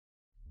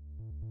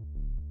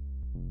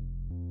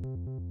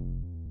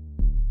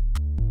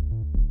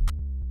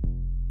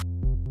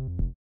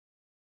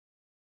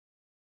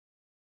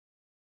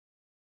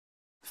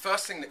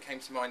first thing that came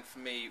to mind for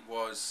me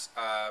was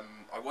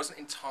I wasn't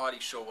entirely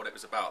sure what it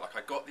was about. Like,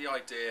 I got the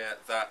idea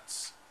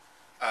that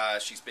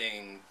she's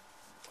being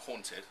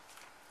haunted,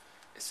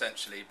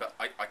 essentially, but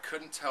I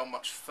couldn't tell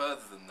much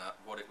further than that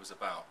what it was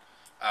about.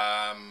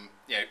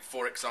 You know,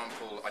 for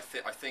example, I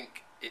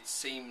think it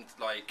seemed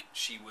like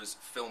she was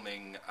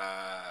filming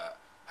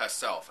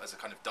herself as a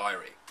kind of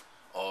diary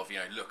of, you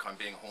know, look, I'm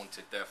being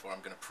haunted, therefore I'm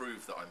going to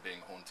prove that I'm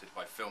being haunted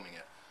by filming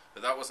it.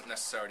 But that wasn't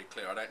necessarily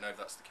clear. I don't know if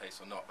that's the case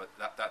or not, but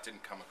that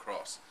didn't come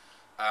across.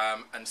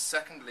 And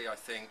secondly, I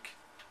think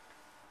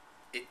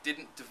it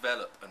didn't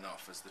develop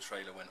enough as the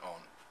trailer went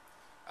on.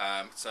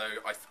 So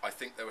I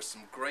think there were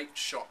some great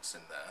shots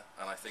in there,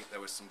 and I think there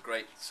were some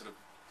great sort of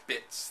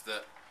bits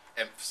that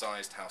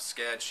emphasised how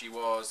scared she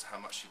was, how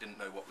much she didn't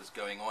know what was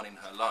going on in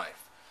her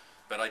life.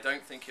 But I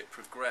don't think it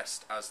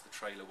progressed as the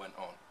trailer went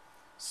on.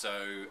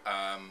 So,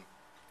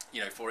 you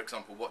know, for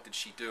example, what did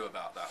she do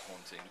about that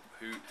haunting?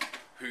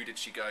 Who did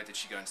she go? Did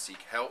she go and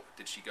seek help?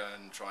 Did she go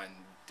and try and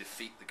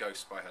defeat the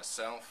ghost by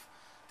herself?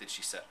 Did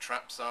she set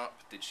traps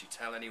up? Did she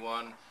tell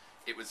anyone?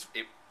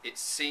 It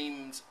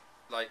seemed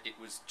like it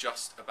was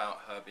just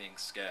about her being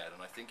scared,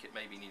 and I think it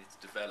maybe needed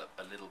to develop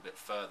a little bit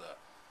further.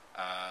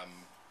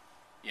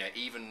 You know,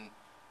 even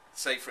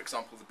say, for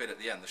example, the bit at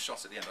the end, the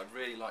shot at the end. I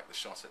really liked the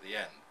shot at the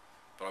end,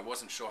 but I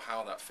wasn't sure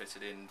how that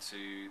fitted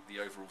into the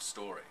overall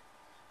story.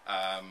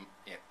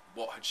 You know,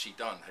 what had she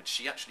done? Had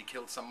she actually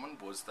killed someone?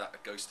 Was that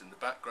a ghost in the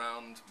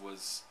background?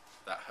 Was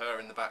that her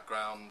in the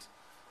background?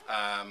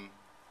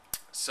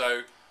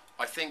 So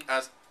I think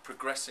as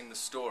progressing the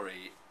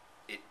story,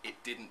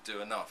 it didn't do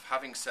enough.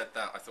 Having said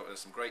that, I thought there were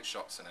some great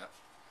shots in it.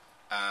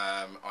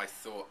 I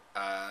thought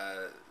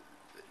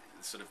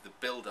sort of the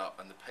build-up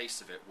and the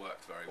pace of it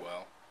worked very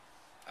well.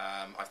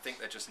 I think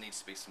there just needs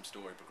to be some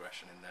story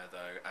progression in there,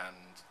 though,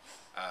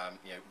 and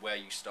you know, where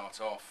you start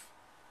off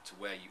to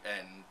where you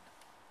end,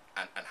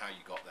 and how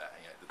you got there.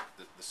 You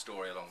know, the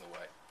story along the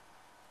way.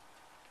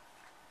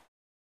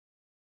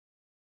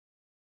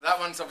 That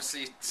one's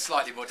obviously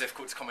slightly more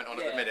difficult to comment on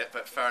at the minute,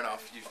 but fair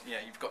enough.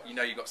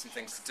 You've got some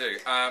things to do.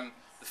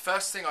 The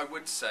first thing I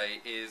would say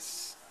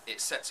is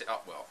it sets it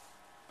up well.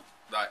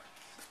 Like,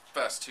 the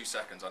first 2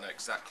 seconds, I know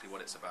exactly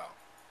what it's about.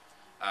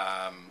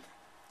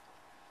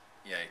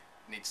 You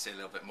need to see a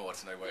little bit more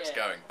to know where it's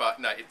going, but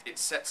no, it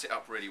sets it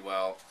up really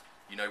well.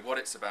 You know what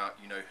it's about.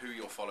 You know who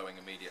you're following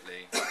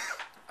immediately,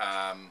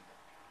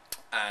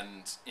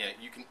 and you know,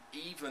 you can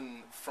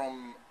even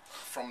from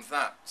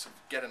that sort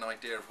of get an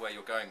idea of where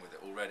you're going with it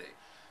already.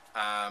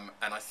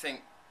 And I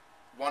think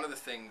one of the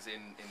things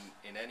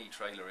in any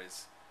trailer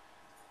is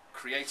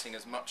creating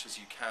as much as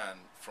you can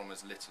from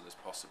as little as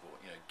possible.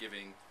 You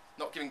know,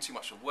 not giving too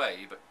much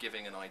away, but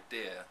giving an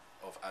idea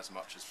of as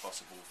much as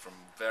possible from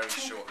very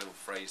short little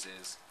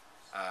phrases,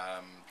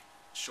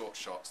 short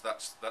shots,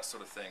 that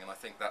sort of thing. And I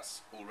think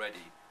that's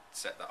already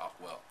set that up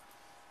well.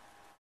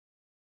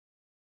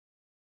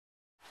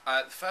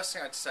 The first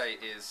thing I'd say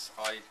is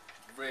I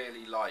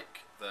really like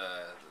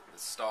the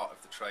start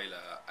of the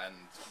trailer and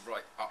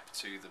right up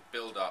to the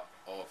build-up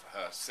of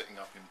her sitting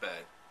up in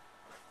bed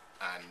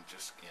and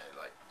just, you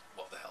know, like,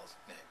 what the hell's,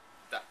 you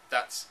know,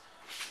 that's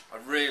I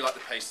really like the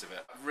pace of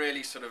it. I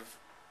really sort of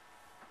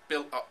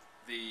built up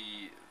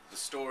the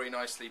story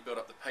nicely, built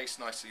up the pace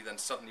nicely, then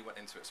suddenly went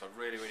into it, so I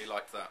really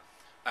liked that.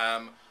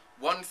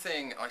 One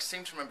thing, I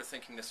seem to remember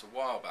thinking this a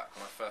while back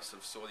when I first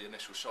sort of saw the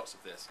initial shots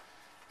of this,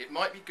 it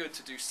might be good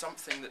to do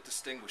something that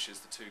distinguishes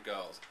the two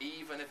girls,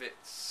 even if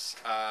it's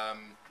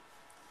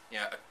you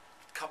know,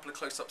 a couple of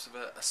close-ups of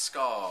a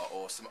scar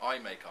or some eye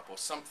makeup or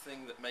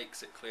something that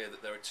makes it clear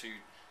that there are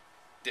two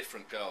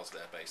different girls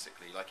there,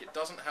 basically. Like, it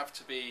doesn't have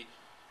to be,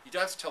 you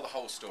don't have to tell the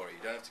whole story,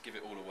 you don't have to give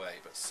it all away,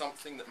 but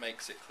something that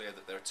makes it clear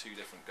that there are two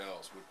different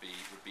girls would be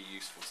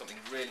useful. Something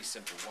really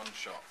simple, one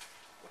shot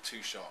or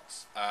two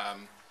shots.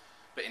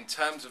 But in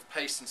terms of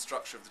pace and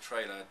structure of the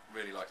trailer,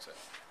 really liked it.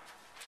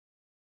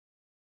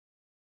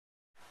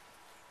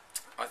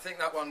 I think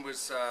that one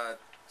was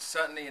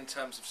certainly in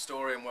terms of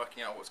story and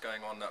working out what's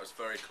going on, that was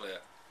very clear,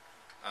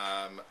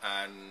 and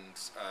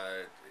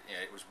you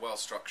know, it was well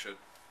structured.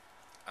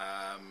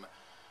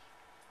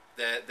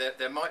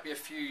 There might be a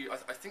few.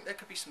 I think there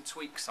could be some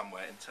tweaks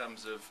somewhere in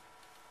terms of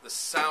the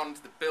sound,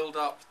 the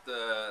build-up,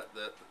 the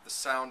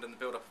sound and the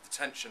build-up of the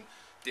tension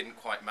didn't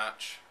quite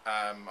match.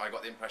 I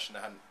got the impression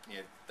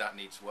that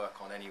needs work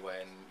on anyway,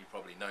 and you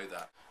probably know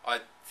that.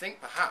 I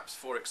think perhaps,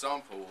 for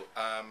example,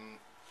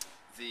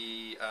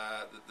 the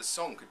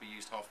song could be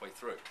used halfway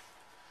through.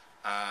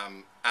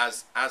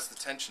 As the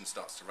tension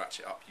starts to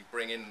ratchet up, you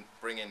bring in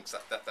cause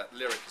that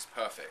lyric is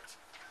perfect.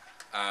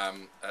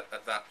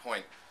 At that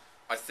point,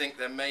 I think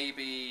there may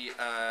be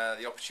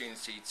the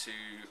opportunity to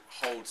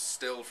hold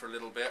still for a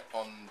little bit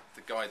on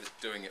the guy that's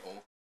doing it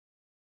all.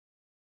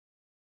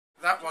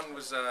 That one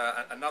was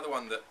another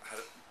one that had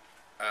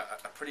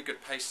a pretty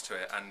good pace to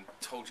it and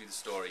told you the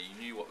story. You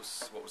knew what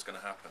was going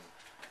to happen,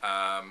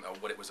 or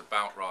what it was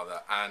about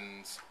rather,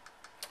 and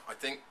I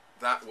think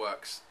that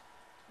works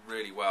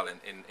really well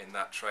in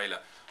that trailer.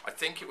 I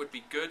think it would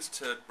be good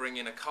to bring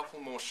in a couple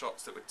more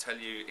shots that would tell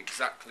you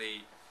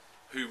exactly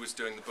who was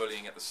doing the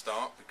bullying at the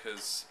start,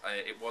 because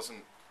it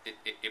wasn't.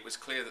 It was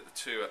clear that the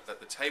two at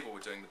the table were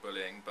doing the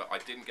bullying, but I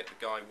didn't get the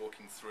guy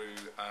walking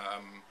through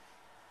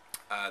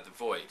the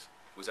void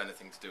was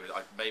anything to do with it.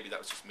 Maybe that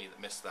was just me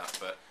that missed that,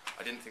 but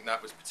I didn't think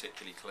that was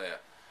particularly clear.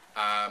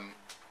 I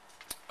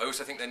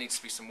also think there needs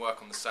to be some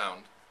work on the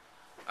sound,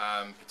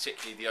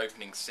 particularly the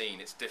opening scene.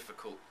 It's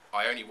difficult.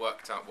 I only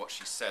worked out what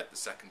she said the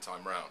second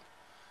time round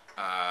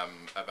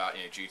about,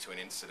 due to an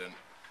incident.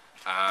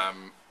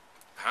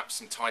 Perhaps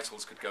some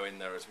titles could go in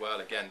there as well,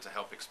 again, to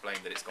help explain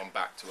that it's gone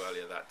back to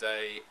earlier that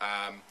day.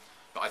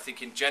 But I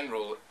think in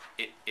general,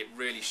 it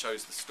really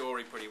shows the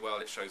story pretty well.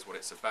 It shows what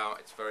it's about.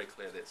 It's very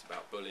clear that it's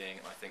about bullying,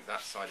 and I think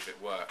that side of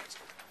it worked.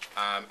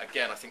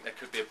 Again, I think there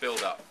could be a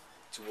build-up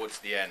towards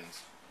the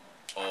end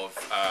of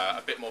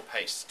a bit more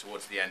pace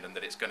towards the end, and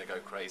that it's going to go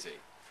crazy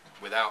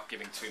without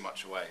giving too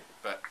much away.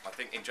 But I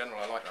think in general,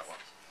 I like that one.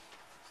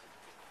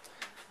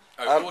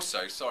 Oh,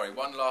 also, sorry,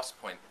 one last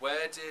point.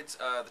 Where did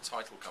the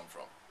title come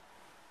from?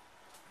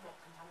 What,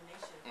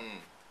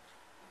 contamination?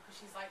 Because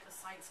she's like a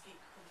science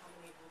geek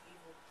contaminated with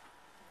evil.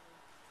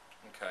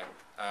 Okay.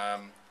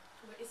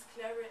 But it's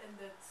clearer in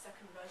the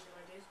second version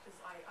I did, because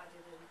I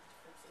did a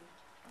different scene.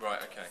 Right,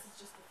 okay. This is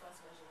just the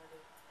first version I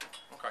did.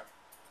 Okay.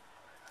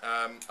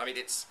 I mean,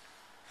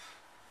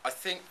 I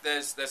think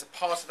there's a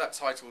part of that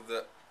title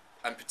that,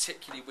 and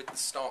particularly with the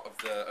start of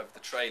the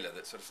trailer,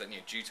 that sort of said,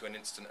 due to an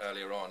incident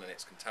earlier on and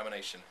its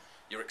contamination,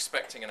 you're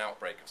expecting an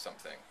outbreak of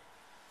something,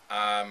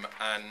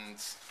 and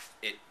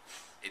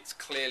it's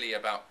clearly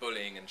about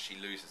bullying, and she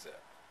loses it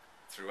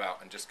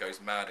throughout and just goes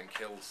mad and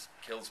kills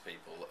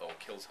people or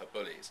kills her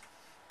bullies.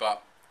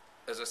 But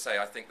as I say,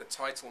 I think the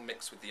title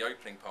mixed with the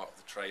opening part of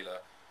the trailer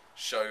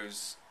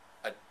shows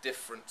a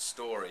different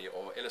story,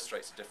 or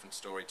illustrates a different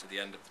story to the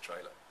end of the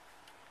trailer.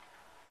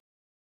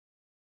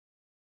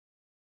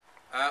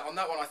 On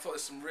that one, I thought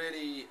there's some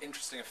really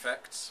interesting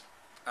effects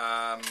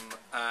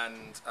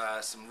and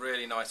some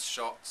really nice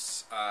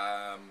shots.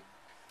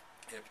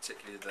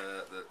 Particularly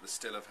the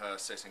still of her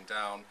sitting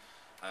down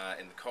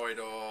in the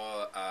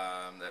corridor.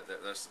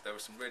 There were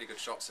some really good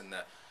shots in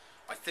there.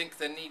 I think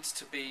there needs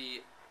to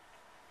be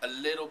a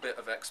little bit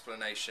of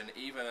explanation,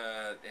 even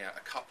a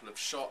couple of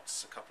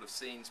shots, a couple of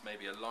scenes,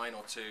 maybe a line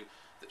or two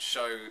that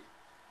show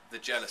the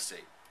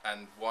jealousy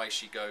and why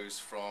she goes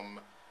from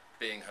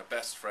being her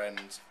best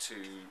friend to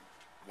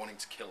wanting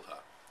to kill her.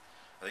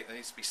 I think there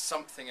needs to be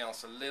something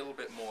else, a little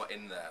bit more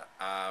in there,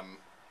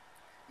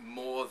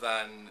 more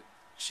than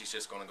she's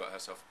just gone and got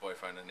herself a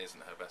boyfriend and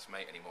isn't her best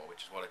mate anymore,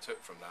 which is what I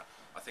took from that.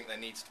 I think there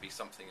needs to be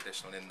something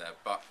additional in there,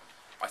 but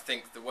I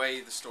think the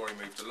way the story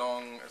moved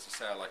along, as I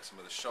say, I like some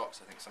of the shots,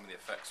 I think some of the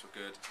effects were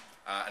good,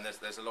 and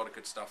there's a lot of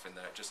good stuff in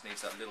there. It just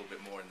needs that little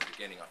bit more in the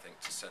beginning, I think,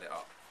 to set it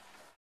up.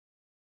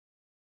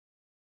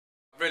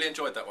 Really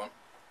enjoyed that one.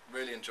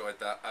 Really enjoyed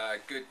that.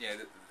 Good,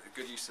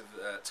 good use of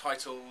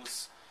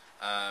titles,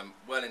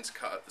 well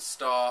intercut at the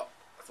start.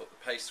 I thought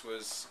the pace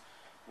was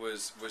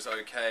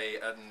okay,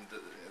 and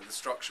the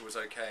structure was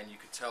okay, and you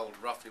could tell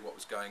roughly what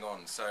was going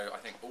on. So I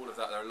think all of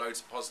that, there are loads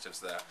of positives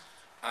there.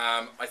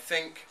 I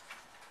think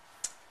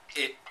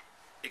it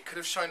could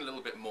have shown a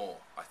little bit more,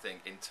 I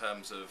think, in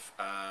terms of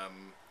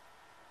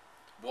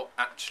what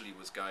actually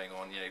was going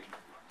on.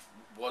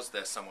 Was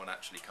there someone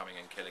actually coming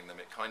and killing them?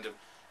 It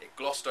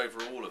glossed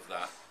over all of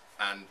that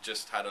and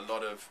just had a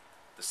lot of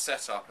the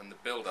setup and the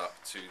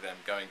build-up to them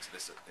going to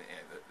this,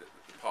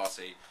 the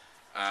party,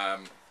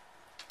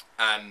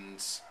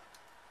 and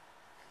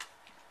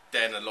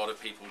then a lot of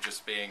people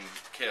just being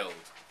killed,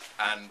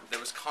 and there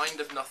was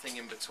kind of nothing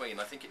in between.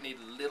 I think it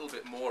needed a little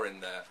bit more in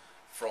there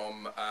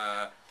from,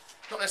 not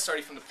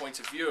necessarily from the point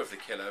of view of the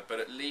killer, but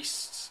at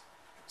least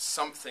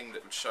something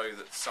that would show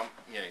that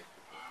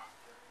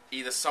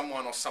either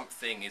someone or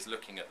something is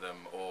looking at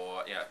them,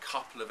 or a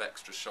couple of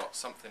extra shots,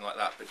 something like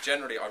that. But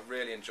generally, I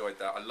really enjoyed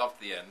that. I loved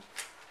the end.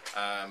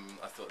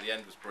 I thought the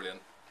end was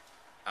brilliant.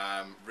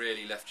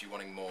 Really left you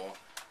wanting more.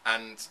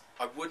 And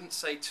I wouldn't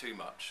say too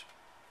much.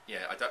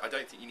 I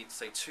don't think you need to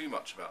say too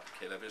much about the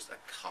killer. Just a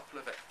couple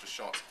of extra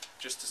shots,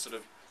 just to sort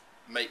of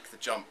make the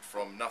jump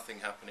from nothing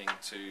happening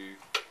to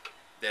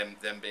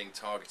them being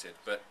targeted.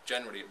 But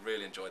generally,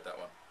 really enjoyed that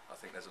one. I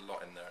think there's a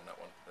lot in there in that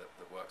one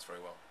that works very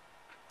well.